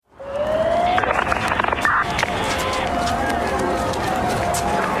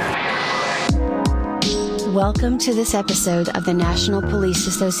Welcome to this episode of the National Police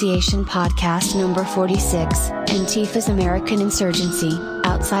Association podcast number 46, Antifa's American Insurgency.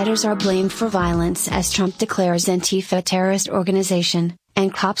 Outsiders are blamed for violence as Trump declares Antifa a terrorist organization,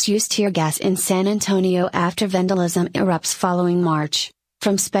 and cops use tear gas in San Antonio after vandalism erupts following March.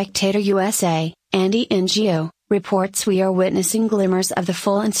 From Spectator USA, Andy Ngo reports we are witnessing glimmers of the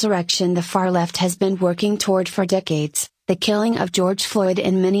full insurrection the far left has been working toward for decades. The killing of George Floyd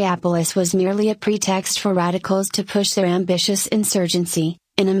in Minneapolis was merely a pretext for radicals to push their ambitious insurgency.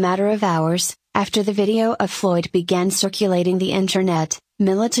 In a matter of hours, after the video of Floyd began circulating the internet,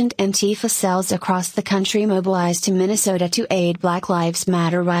 militant Antifa cells across the country mobilized to Minnesota to aid Black Lives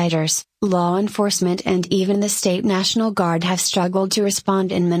Matter rioters. Law enforcement and even the state National Guard have struggled to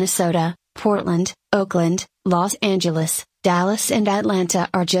respond in Minnesota. Portland, Oakland, Los Angeles, Dallas and Atlanta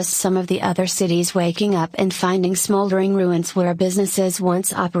are just some of the other cities waking up and finding smoldering ruins where businesses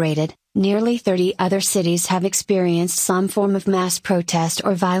once operated. Nearly 30 other cities have experienced some form of mass protest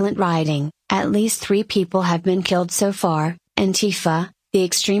or violent rioting. At least 3 people have been killed so far. Antifa, the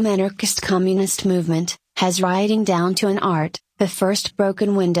extreme anarchist communist movement, has rioting down to an art. The first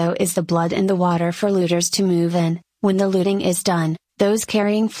broken window is the blood in the water for looters to move in. When the looting is done, those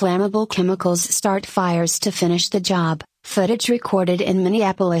carrying flammable chemicals start fires to finish the job. Footage recorded in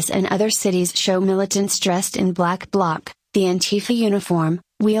Minneapolis and other cities show militants dressed in black bloc, the Antifa uniform,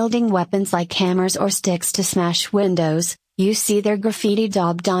 wielding weapons like hammers or sticks to smash windows. You see their graffiti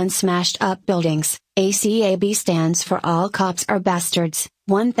daubed on smashed up buildings. ACAB stands for All Cops Are Bastards.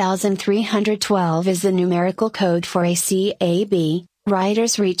 1312 is the numerical code for ACAB.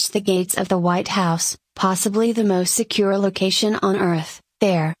 Rioters reached the gates of the White House, possibly the most secure location on Earth.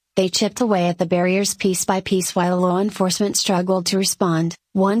 There, they chipped away at the barriers piece by piece while law enforcement struggled to respond.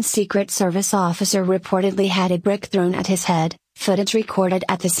 One Secret Service officer reportedly had a brick thrown at his head. Footage recorded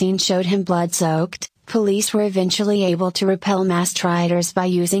at the scene showed him blood-soaked. Police were eventually able to repel masked rioters by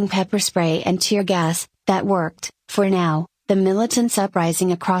using pepper spray and tear gas. That worked. For now, the militants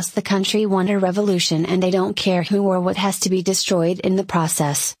uprising across the country want a revolution and they don't care who or what has to be destroyed in the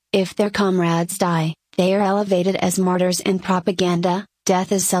process. If their comrades die, they are elevated as martyrs in propaganda.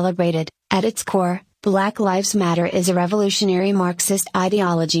 Death is celebrated. At its core, Black Lives Matter is a revolutionary Marxist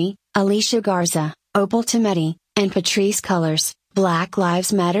ideology. Alicia Garza, Opal Tometi, and Patrisse Cullors, Black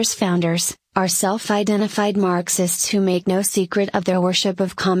Lives Matter's founders, are self-identified Marxists who make no secret of their worship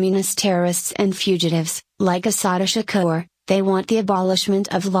of communist terrorists and fugitives. Like Assata Shakur, they want the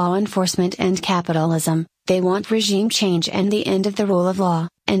abolishment of law enforcement and capitalism. They want regime change and the end of the rule of law.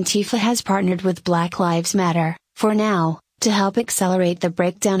 Antifa has partnered with Black Lives Matter, for now, to help accelerate the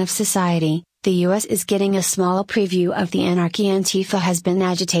breakdown of society. The U.S. is getting a small preview of the anarchy Antifa has been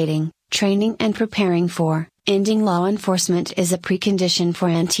agitating, training and preparing for. Ending law enforcement is a precondition for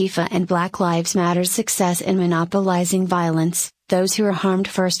Antifa and Black Lives Matter's success in monopolizing violence. Those who are harmed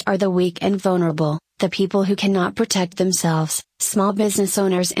first are the weak and vulnerable, the people who cannot protect themselves. Small business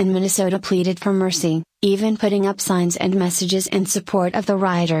owners in Minnesota pleaded for mercy, even putting up signs and messages in support of the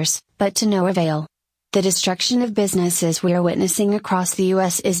rioters, but to no avail. The destruction of businesses we are witnessing across the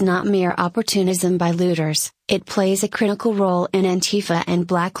U.S. is not mere opportunism by looters. It plays a critical role in Antifa and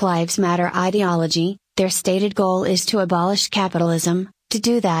Black Lives Matter ideology. Their stated goal is to abolish capitalism. To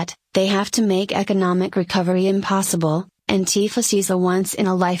do that, they have to make economic recovery impossible. Antifa sees a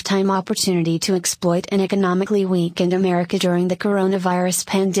once-in-a-lifetime opportunity to exploit an economically weakened America during the coronavirus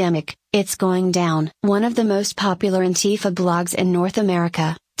pandemic. It's going down. One of the most popular Antifa blogs in North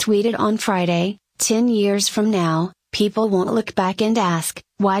America tweeted on Friday, 10 years from now, people won't look back and ask,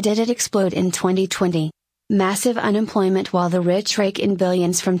 why did it explode in 2020? Massive unemployment while the rich rake in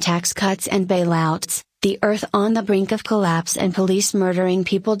billions from tax cuts and bailouts, the earth on the brink of collapse and police murdering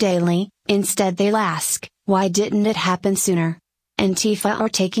people daily. Instead they'll ask, why didn't it happen sooner? Antifa are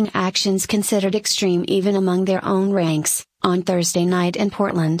taking actions considered extreme even among their own ranks. On Thursday night in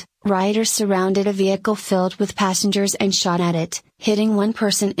Portland, rioters surrounded a vehicle filled with passengers and shot at it, hitting one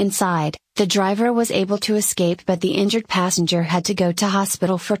person inside. The driver was able to escape but the injured passenger had to go to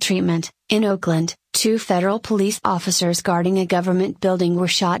hospital for treatment. In Oakland, 2 federal police officers guarding a government building were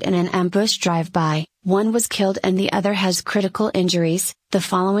shot in an ambush drive-by. One was killed and the other has critical injuries. The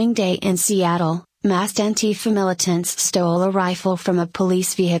following day in Seattle, masked Antifa militants stole a rifle from a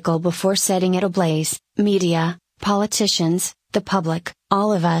police vehicle before setting it ablaze. Media, politicians, the public,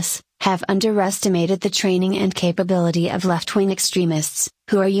 all of us, have underestimated the training and capability of left-wing extremists,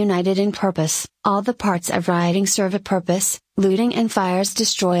 who are united in purpose. All the parts of rioting serve a purpose. Looting and fires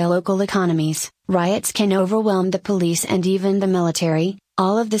destroy local economies. Riots can overwhelm the police and even the military.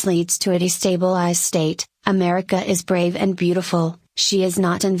 All of this leads to a destabilized state. America is brave and beautiful, she is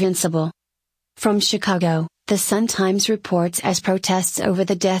not invincible. From Chicago, The Sun-Times reports as protests over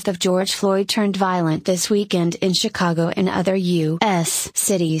the death of George Floyd turned violent this weekend in Chicago and other U.S.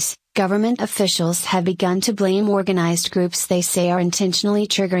 cities, government officials have begun to blame organized groups they say are intentionally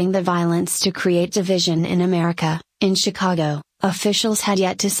triggering the violence to create division in America. In Chicago, officials had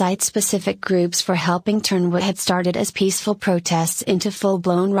yet to cite specific groups for helping turn what had started as peaceful protests into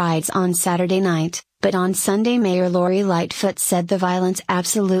full-blown riots on Saturday night, but on Sunday Mayor Lori Lightfoot said the violence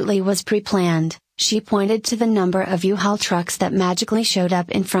absolutely was pre-planned. She pointed to the number of U-Haul trucks that magically showed up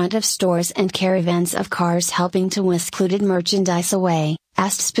in front of stores and caravans of cars helping to whisk looted merchandise away.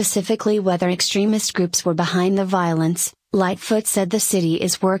 Asked specifically whether extremist groups were behind the violence, Lightfoot said the city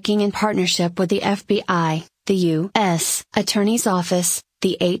is working in partnership with the FBI, the U.S. Attorney's Office,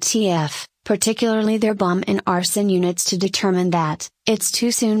 the ATF, particularly their bomb and arson units to determine that. It's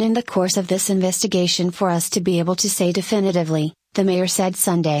too soon in the course of this investigation for us to be able to say definitively, the mayor said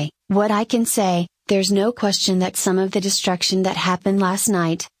Sunday. What I can say, there's no question that some of the destruction that happened last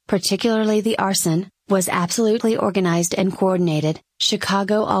night, particularly the arson, was absolutely organized and coordinated.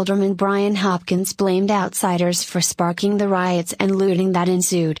 Chicago Alderman Brian Hopkins blamed outsiders for sparking the riots and looting that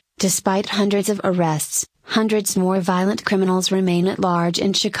ensued. Despite hundreds of arrests, hundreds more violent criminals remain at large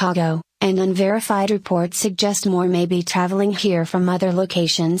in Chicago, and unverified reports suggest more may be traveling here from other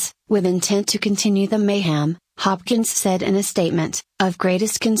locations, with intent to continue the mayhem. Hopkins said in a statement, "Of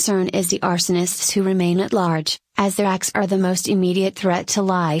greatest concern is the arsonists who remain at large, as their acts are the most immediate threat to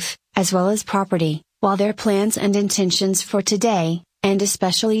life, as well as property, while their plans and intentions for today, and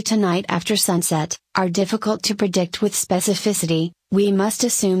especially tonight after sunset, are difficult to predict with specificity. We must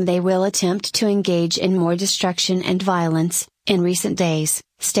assume they will attempt to engage in more destruction and violence." In recent days,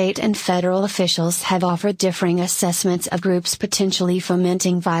 state and federal officials have offered differing assessments of groups potentially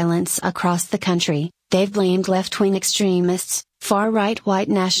fomenting violence across the country. They've blamed left-wing extremists, far-right white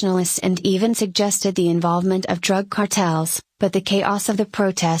nationalists, and even suggested the involvement of drug cartels, but the chaos of the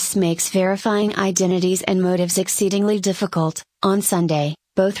protests makes verifying identities and motives exceedingly difficult. On Sunday,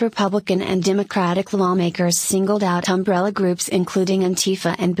 both Republican and Democratic lawmakers singled out umbrella groups including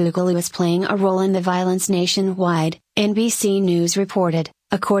Antifa and Boogaloo as playing a role in the violence nationwide, NBC News reported.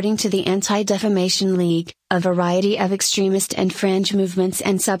 According to the Anti-Defamation League, a variety of extremist and fringe movements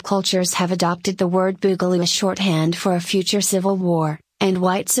and subcultures have adopted the word Boogaloo as shorthand for a future civil war, and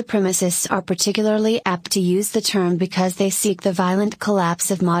white supremacists are particularly apt to use the term because they seek the violent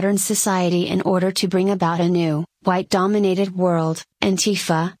collapse of modern society in order to bring about a new, white-dominated world.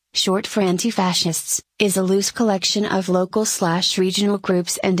 Antifa, short for anti-fascists, is a loose collection of local/regional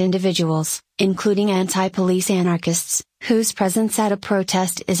groups and individuals, including anti-police anarchists, whose presence at a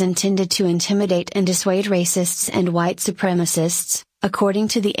protest is intended to intimidate and dissuade racists and white supremacists. According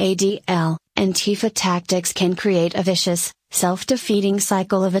to the ADL, Antifa tactics can create a vicious, self-defeating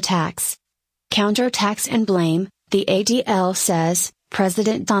cycle of attacks, counterattacks and blame. The ADL says,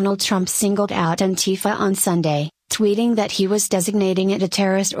 President Donald Trump singled out Antifa on Sunday, tweeting that he was designating it a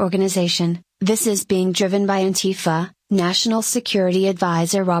terrorist organization. "This is being driven by Antifa," National Security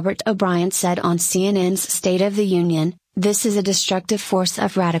Advisor Robert O'Brien said on CNN's State of the Union. "This is a destructive force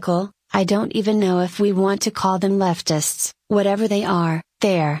of radical, I don't even know if we want to call them leftists, whatever they are,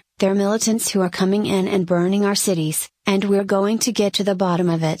 they're militants who are coming in and burning our cities, and we're going to get to the bottom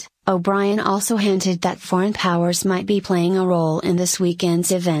of it." O'Brien also hinted that foreign powers might be playing a role in this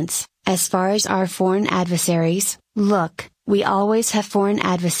weekend's events. "As far as our foreign adversaries, look, we always have foreign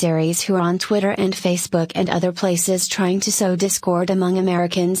adversaries who are on Twitter and Facebook and other places trying to sow discord among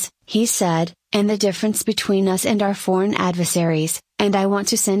Americans," he said, "and the difference between us and our foreign adversaries, and I want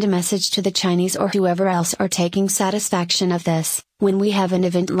to send a message to the Chinese or whoever else are taking satisfaction of this, when we have an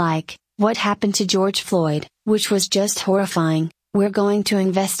event like what happened to George Floyd, which was just horrifying, we're going to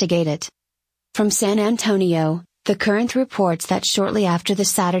investigate it." From San Antonio, The Current reports that shortly after the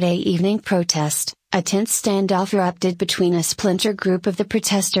Saturday evening protest, a tense standoff erupted between a splinter group of the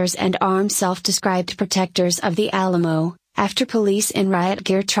protesters and armed self-described protectors of the Alamo. After police in riot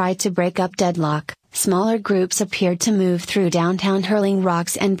gear tried to break up deadlock, smaller groups appeared to move through downtown hurling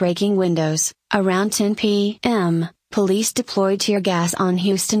rocks and breaking windows. Around 10 p.m., police deployed tear gas on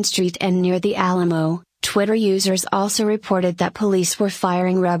Houston Street and near the Alamo. Twitter users also reported that police were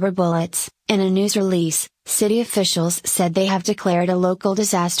firing rubber bullets. In a news release, city officials said they have declared a local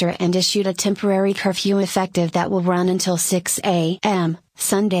disaster and issued a temporary curfew effective that will run until 6 a.m.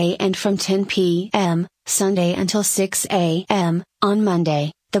 Sunday and from 10 p.m. Sunday until 6 a.m. on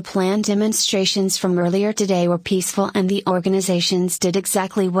Monday. The planned demonstrations from earlier today were peaceful and the organizations did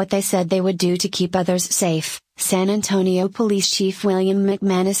exactly what they said they would do to keep others safe, San Antonio Police Chief William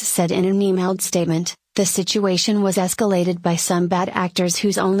McManus said in an emailed statement. The situation was escalated by some bad actors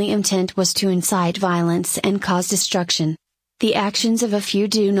whose only intent was to incite violence and cause destruction. The actions of a few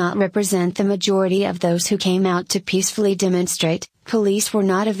do not represent the majority of those who came out to peacefully demonstrate. Police were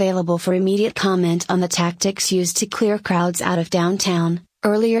not available for immediate comment on the tactics used to clear crowds out of downtown.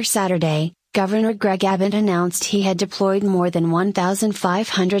 Earlier Saturday, Governor Greg Abbott announced he had deployed more than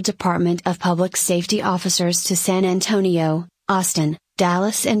 1,500 Department of Public Safety officers to San Antonio, Austin,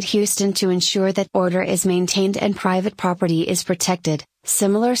 Dallas and Houston to ensure that order is maintained and private property is protected.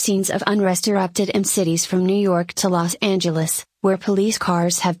 Similar scenes of unrest erupted in cities from New York to Los Angeles, where police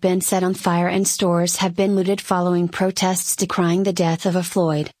cars have been set on fire and stores have been looted following protests decrying the death of a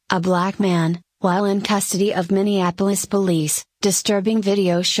Floyd, a black man, while in custody of Minneapolis police. Disturbing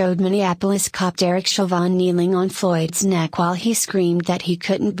video showed Minneapolis cop Derek Chauvin kneeling on Floyd's neck while he screamed that he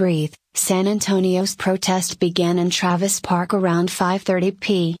couldn't breathe. San Antonio's protest began in Travis Park around 5:30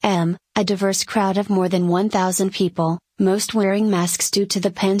 p.m., a diverse crowd of more than 1,000 people, most wearing masks due to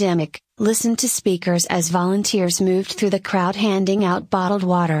the pandemic, listened to speakers as volunteers moved through the crowd handing out bottled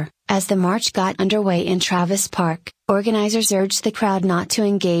water. As the march got underway in Travis Park, organizers urged the crowd not to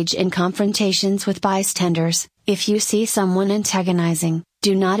engage in confrontations with bystanders. If you see someone antagonizing,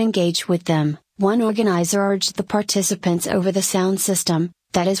 do not engage with them. One organizer urged the participants over the sound system.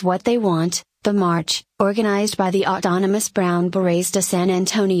 That is what they want. The march, organized by the autonomous Brown Berets de San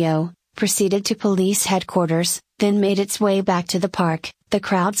Antonio, proceeded to police headquarters, then made its way back to the park. The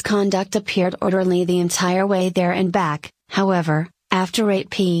crowd's conduct appeared orderly the entire way there and back. However, after 8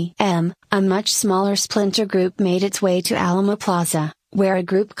 p.m., a much smaller splinter group made its way to Alamo Plaza, where a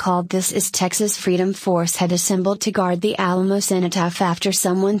group called This Is Texas Freedom Force had assembled to guard the Alamo Cenotaph after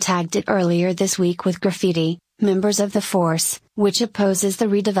someone tagged it earlier this week with graffiti. Members of the force, which opposes the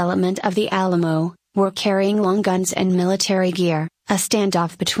redevelopment of the Alamo, were carrying long guns and military gear. A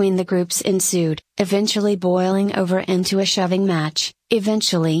standoff between the groups ensued, eventually boiling over into a shoving match.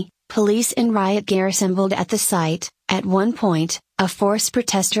 Eventually, police in riot gear assembled at the site. At one point, a force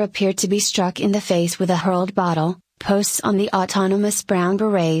protester appeared to be struck in the face with a hurled bottle. Posts on the autonomous Brown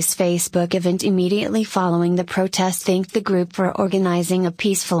Berets Facebook event immediately following the protest thanked the group for organizing a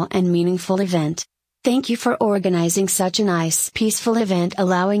peaceful and meaningful event. Thank you for organizing such a nice peaceful event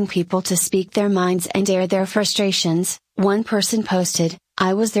allowing people to speak their minds and air their frustrations, one person posted.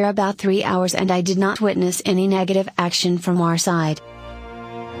 I was there about 3 hours and I did not witness any negative action from our side.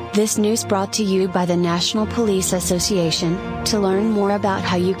 This news brought to you by the National Police Association. To learn more about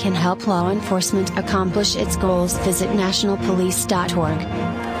how you can help law enforcement accomplish its goals, visit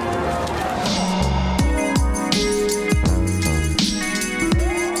nationalpolice.org.